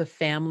are with a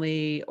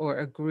family or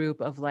a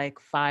group of like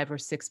 5 or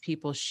 6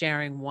 people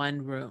sharing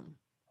one room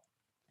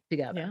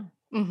together.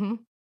 Yeah. Hmm.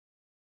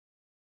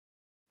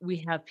 We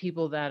have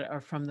people that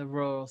are from the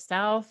rural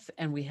South,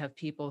 and we have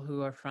people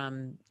who are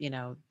from,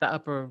 the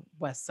Upper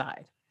West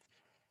Side.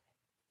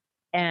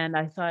 And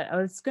I thought, oh,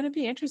 it's going to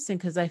be interesting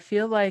because I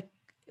feel like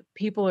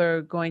people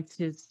are going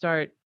to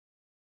start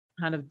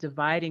kind of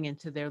dividing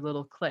into their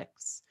little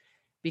cliques.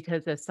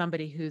 Because as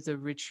somebody who's a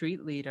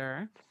retreat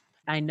leader,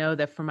 I know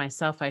that for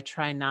myself, I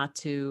try not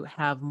to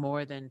have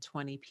more than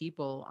 20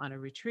 people on a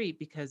retreat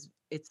because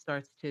it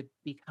starts to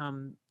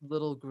become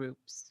little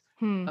groups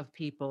Hmm. of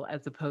people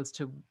as opposed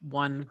to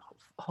one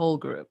whole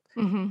group.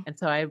 Hmm. And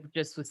so I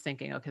just was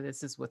thinking, okay,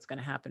 this is what's going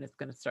to happen. It's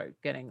going to start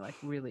getting like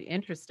really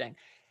interesting.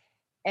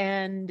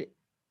 And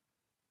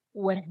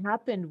what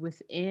happened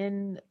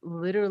within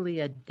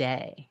literally a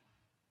day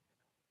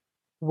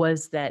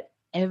was that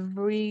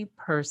every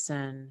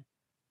person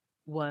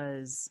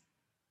was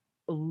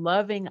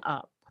loving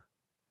up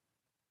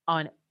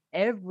on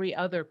every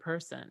other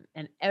person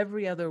and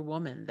every other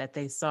woman that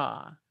they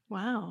saw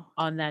Wow.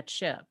 on that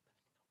ship,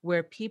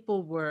 where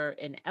people were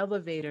in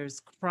elevators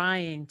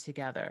crying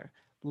together,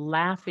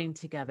 laughing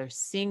together,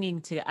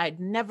 singing together. I'd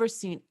never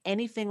seen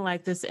anything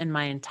like this in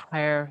my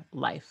entire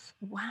life.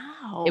 It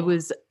Wow.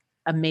 was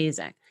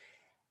amazing.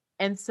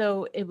 And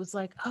so it was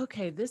like,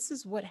 okay, this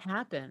is what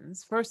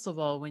happens. First of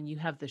all, when you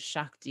have the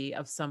Shakti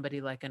of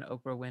somebody like an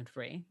Oprah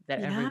Winfrey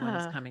that everyone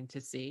is Yeah. coming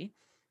to see,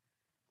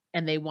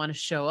 and they want to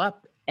show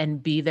up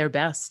and be their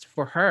best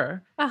for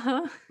her,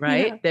 Uh-huh. Yeah.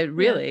 right? That Yeah.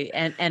 really,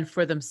 and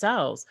for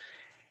themselves.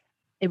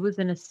 It was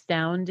an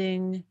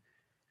astounding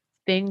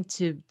thing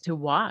to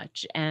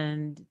watch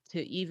and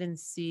to even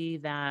see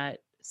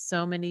that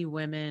so many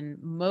women,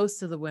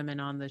 most of the women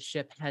on the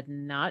ship had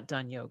not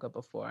done yoga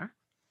before.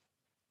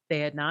 They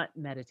had not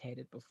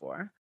meditated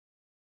before.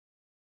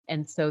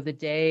 And so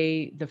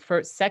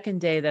the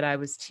second day that I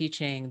was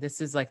teaching,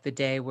 this is like the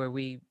day where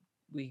we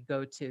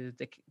go to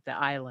the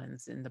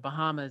islands in the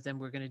Bahamas and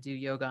we're going to do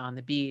yoga on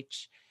the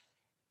beach.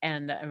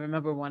 And I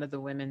remember one of the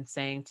women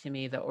saying to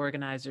me, the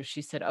organizer,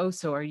 she said, "Oh,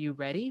 so are you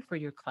ready for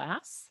your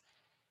class?"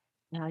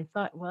 And I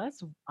thought, well,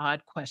 that's an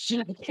odd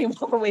question. I came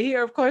all the way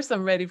here. Of course,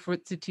 I'm ready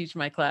to teach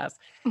my class.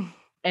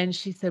 And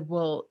she said,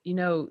 well,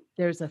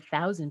 there's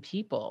 1,000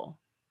 people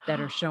that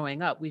are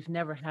showing up. We've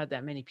never had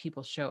that many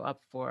people show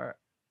up for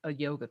a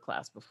yoga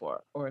class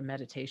before or a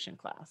meditation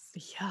class.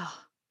 Yeah.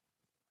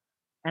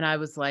 And I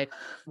was like,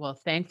 well,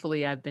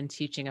 thankfully, I've been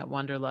teaching at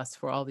Wanderlust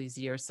for all these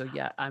years. So,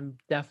 yeah, I'm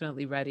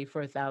definitely ready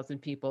for 1,000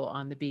 people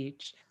on the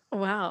beach.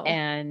 Wow.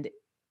 And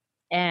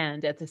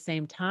and at the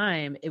same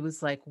time, it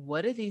was like,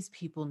 what do these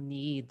people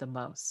need the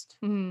most?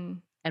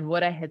 Mm. And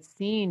what I had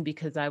seen,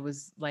 because I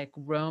was like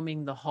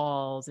roaming the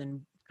halls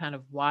and kind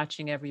of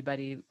watching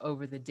everybody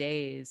over the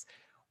days,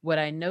 what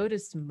I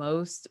noticed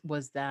most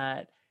was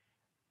that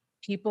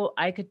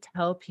I could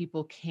tell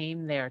people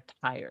came there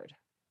tired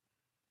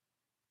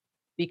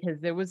because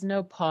there was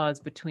no pause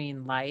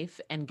between life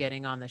and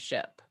getting on the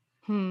ship.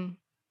 Hmm.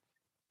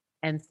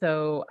 And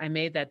so I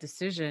made that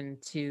decision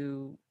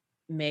to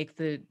make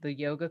the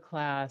yoga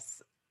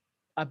class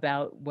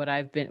about what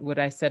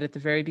I said at the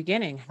very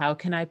beginning. How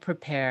can I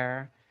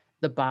prepare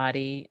the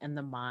body and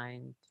the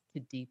mind to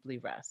deeply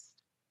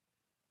rest?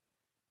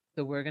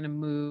 So we're going to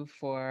move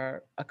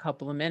for a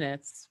couple of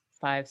minutes,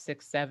 5,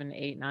 6, 7,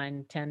 8,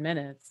 9, 10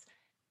 minutes,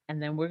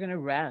 and then we're going to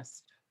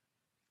rest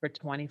for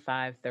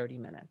 25, 30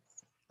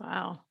 minutes.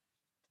 Wow.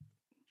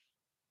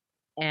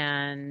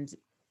 And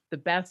the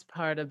best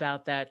part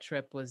about that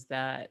trip was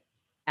that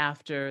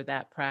after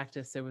that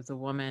practice, there was a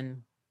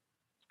woman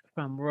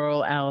from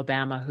rural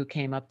Alabama who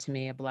came up to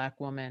me, a Black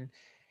woman,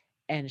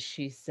 and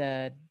she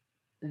said,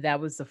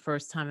 that was the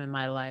first time in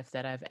my life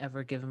that I've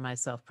ever given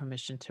myself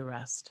permission to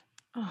rest.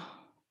 Oh,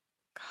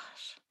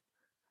 gosh.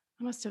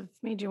 I must have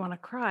made you want to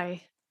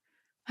cry.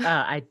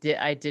 I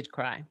did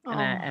cry,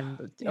 and I Oh,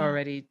 am yeah.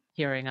 already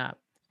tearing up.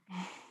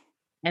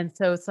 And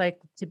so it's like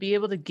to be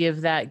able to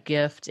give that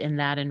gift in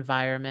that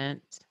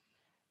environment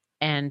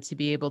and to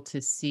be able to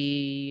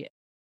see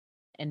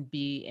and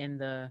be in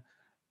the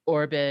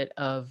orbit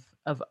of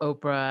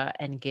Oprah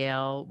and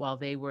Gail while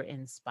they were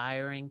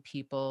inspiring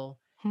people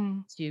Hmm.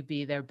 to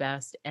be their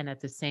best, and at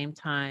the same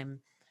time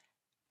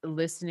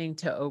listening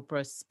to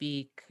Oprah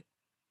speak,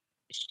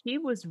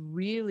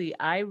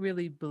 I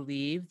really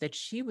believe that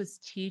she was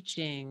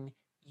teaching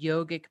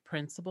yogic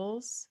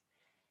principles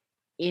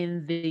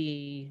in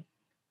the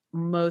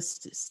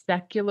most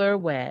secular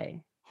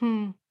way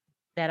Hmm.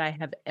 that I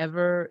have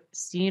ever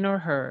seen or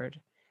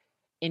heard,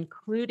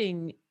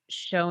 including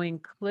showing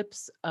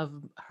clips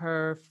of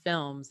her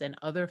films and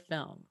other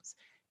films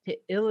to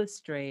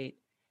illustrate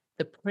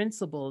the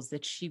principles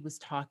that she was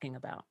talking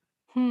about.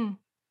 Hmm.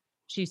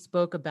 She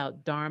spoke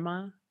about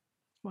dharma,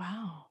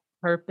 Wow.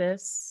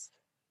 purpose,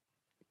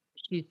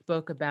 she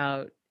spoke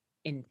about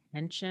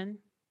intention,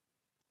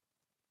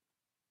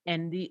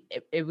 and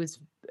it was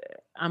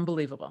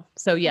unbelievable.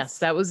 So yes, That's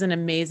that was an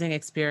amazing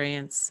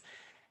experience,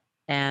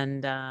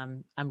 and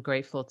I'm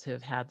grateful to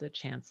have had the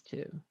chance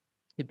to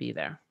be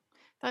there.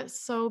 that's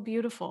so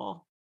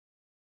beautiful.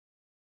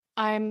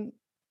 I'm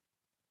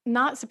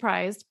not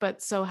surprised,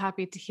 but so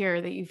happy to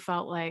hear that you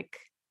felt like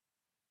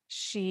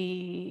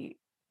she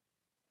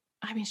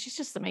I mean, she's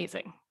just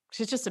amazing.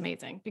 She's just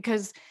amazing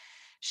because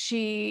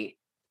she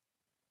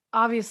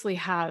obviously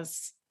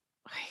has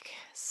like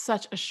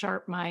such a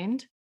sharp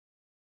mind,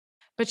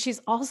 but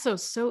she's also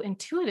so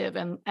intuitive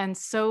and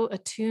so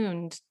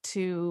attuned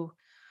to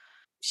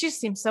she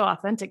just seems so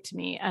authentic to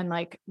me and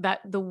like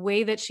that the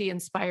way that she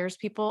inspires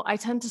people I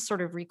tend to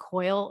sort of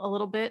recoil a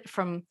little bit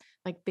from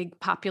like big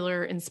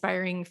popular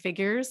inspiring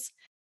figures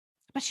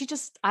but she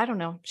just I don't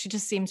know she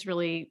just seems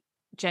really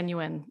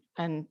genuine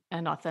and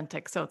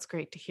authentic so it's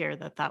great to hear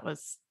that that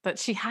was that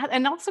she had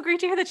and also great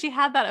to hear that she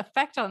had that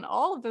effect on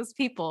all of those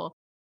people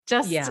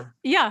just Yeah.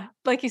 yeah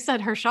like you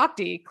said her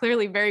shakti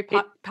clearly very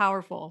It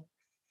powerful.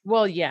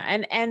 Well, yeah,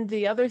 and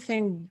the other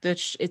thing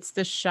that it's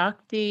the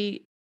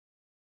Shakti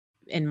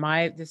in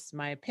my this is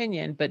my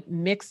opinion, but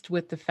mixed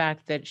with the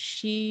fact that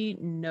she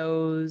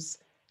knows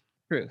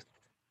truth.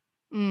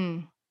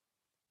 Mm,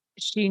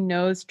 She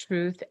knows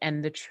truth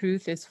and the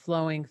truth is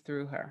flowing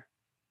through her.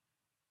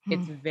 hmm,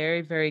 It's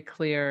very, very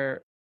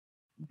clear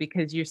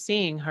because you're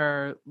seeing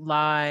her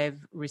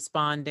live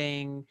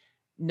responding,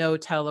 no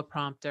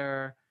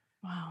teleprompter.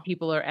 wow.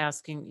 People are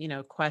asking,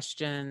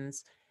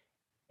 questions,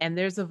 and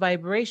there's a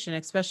vibration,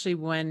 especially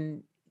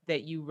when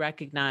that you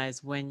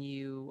recognize when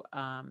you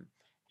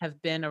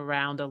have been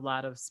around a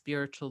lot of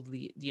spiritual,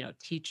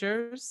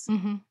 teachers.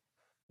 Hmm.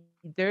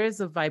 There is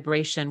a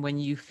vibration when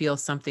you feel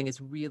something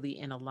is really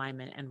in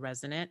alignment and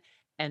resonant,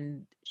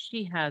 and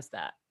she has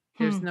that.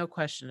 There's Hmm. no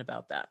question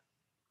about that.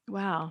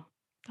 Wow,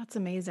 that's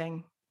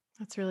amazing.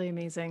 That's really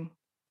amazing.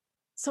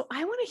 So,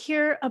 I want to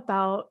hear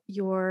about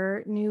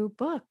your new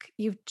book.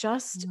 You've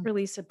just Mhm.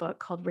 released a book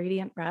called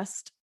Radiant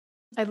Rest.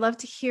 I'd love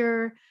to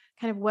hear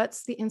kind of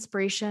what's the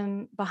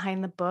inspiration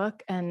behind the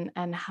book and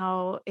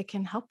how it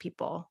can help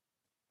people.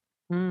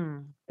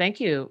 Thank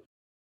you.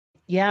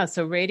 Yeah,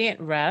 so Radiant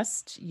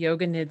Rest,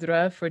 Yoga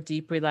Nidra for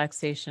deep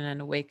relaxation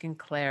and awakened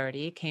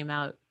clarity came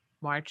out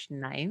March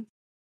 9th.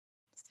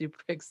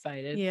 Super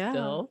excited Yeah.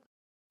 still.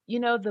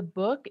 The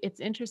book, it's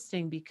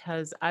interesting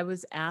because I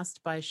was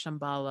asked by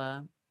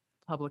Shambhala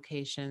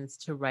Publications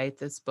to write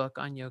this book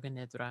on Yoga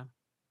Nidra.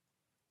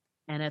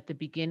 And at the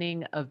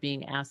beginning of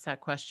being asked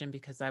that question,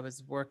 because I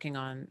was working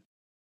on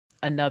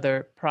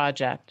another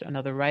project,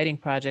 another writing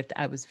project,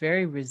 I was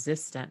very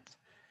resistant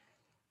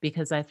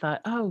because I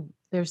thought, oh,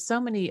 there's so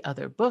many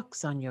other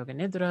books on Yoga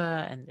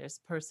Nidra, and this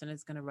person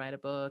is going to write a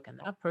book, and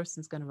that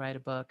person's going to write a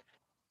book.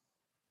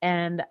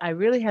 And I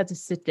really had to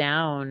sit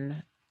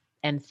down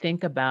and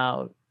think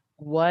about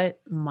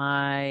what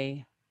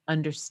my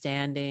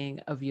understanding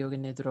of Yoga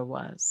Nidra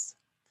was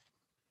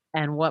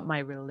and what my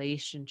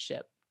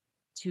relationship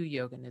to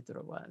Yoga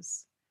Nidra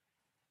was.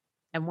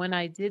 And when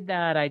I did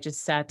that, I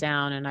just sat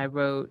down and I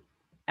wrote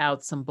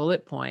out some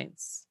bullet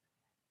points.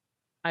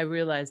 I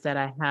realized that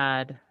I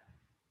had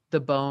the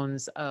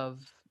bones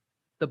of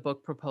the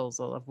book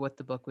proposal of what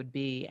the book would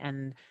be.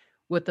 And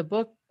what the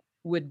book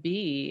would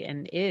be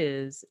and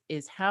is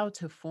how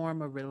to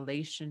form a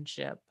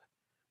relationship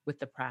with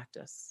the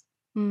practice,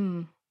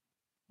 Mm,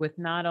 with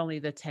not only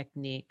the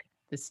technique,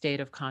 the state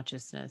of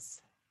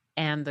consciousness,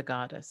 and the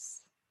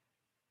goddess.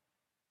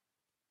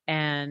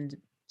 And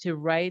to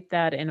write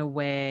that in a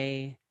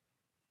way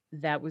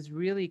that was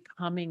really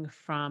coming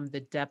from the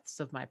depths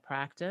of my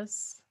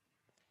practice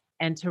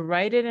and to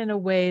write it in a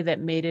way that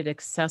made it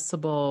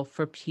accessible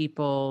for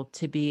people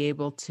to be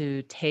able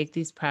to take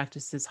these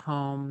practices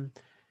home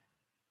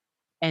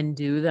and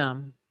do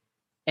them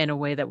in a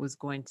way that was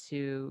going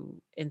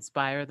to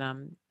inspire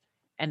them.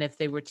 And if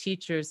they were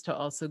teachers, to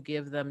also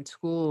give them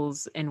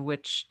tools in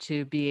which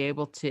to be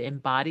able to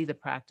embody the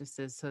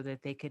practices so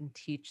that they can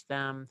teach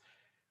them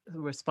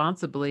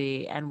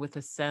responsibly and with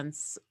a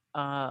sense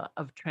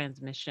of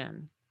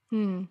transmission.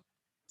 mm,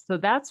 So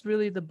that's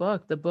really the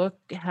book. The book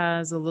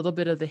has a little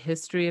bit of the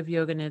history of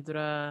Yoga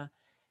Nidra.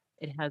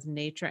 It has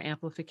nature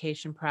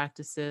amplification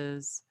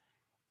practices.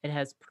 It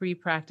has pre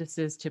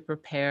practices to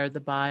prepare the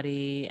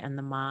body and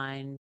the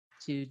mind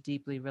to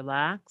deeply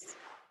relax.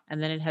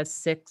 And then it has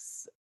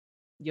 6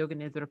 Yoga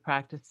Nidra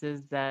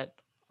practices that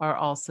are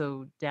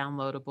also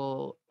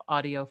downloadable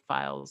audio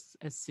files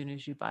as soon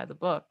as you buy the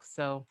book.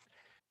 So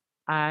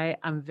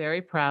I'm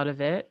very proud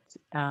of it.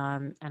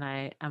 And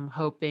I am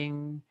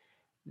hoping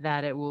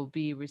that it will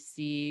be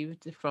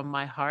received from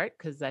my heart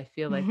because I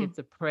feel like mhm, it's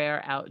a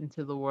prayer out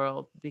into the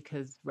world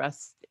because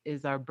rest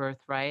is our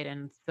birthright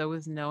and so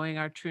is knowing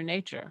our true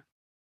nature.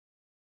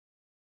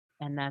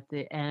 And at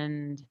the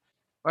end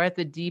or at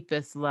the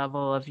deepest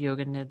level of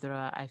Yoga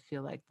Nidra, I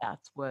feel like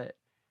that's what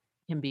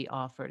can be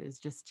offered, is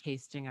just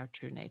tasting our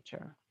true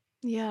nature.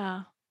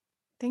 Yeah.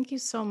 Thank you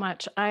so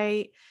much.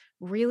 I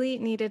really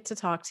needed to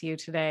talk to you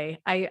today.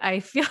 I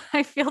feel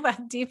I feel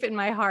that deep in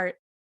my heart.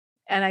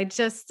 And I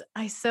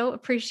so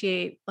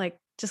appreciate like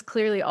just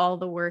clearly all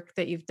the work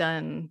that you've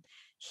done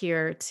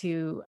here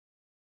to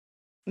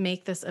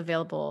make this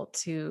available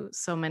to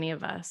so many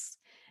of us.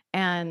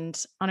 And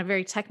on a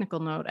very technical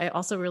note, I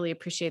also really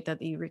appreciate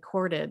that you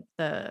recorded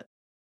the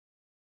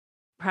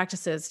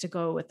practices to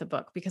go with the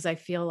book, because I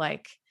feel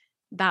like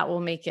that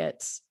will make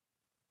it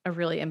a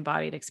really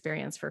embodied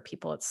experience for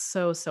people. It's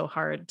so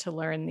hard to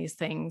learn these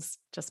things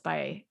just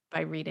by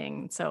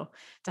reading. So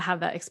to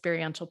have that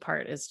experiential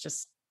part is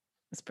just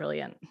it's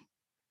brilliant.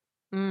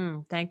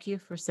 Thank you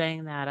for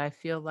saying that. I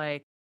feel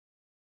like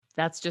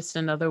that's just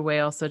another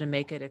way also to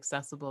make it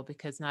accessible,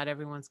 because not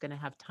everyone's going to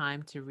have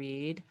time to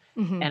read.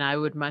 Mhm. And I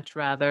would much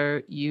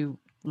rather you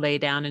lay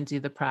down and do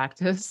the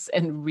practice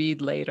and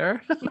read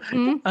later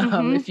Mhm.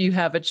 Mhm. if you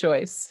have a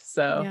choice.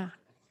 So, Yeah.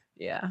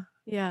 yeah.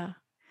 Yeah.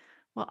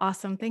 Well,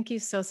 awesome. Thank you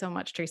so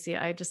much, Tracy.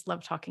 I just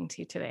love talking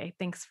to you today.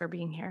 Thanks for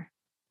being here.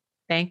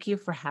 Thank you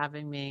for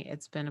having me.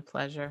 It's been a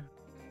pleasure.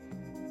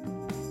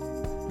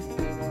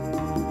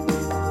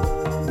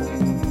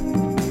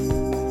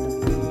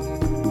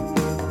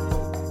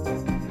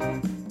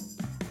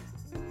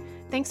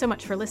 Thanks so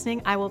much for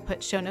listening. I will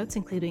put show notes,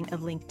 including a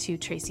link to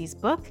Tracy's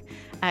book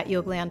at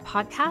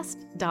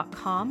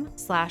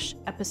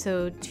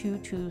yogalandpodcast.com/episode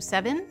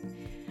 227.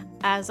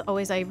 As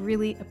always, I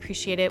really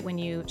appreciate it when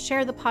you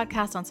share the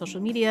podcast on social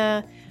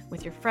media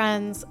with your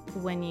friends,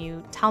 when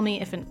you tell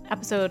me if an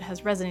episode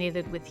has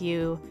resonated with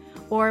you,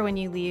 or when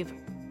you leave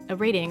a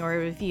rating or a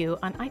review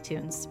on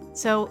iTunes.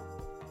 So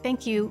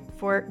thank you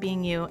for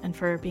being you and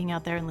for being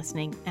out there and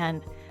listening.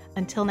 And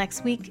until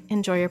next week,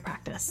 enjoy your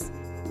practice.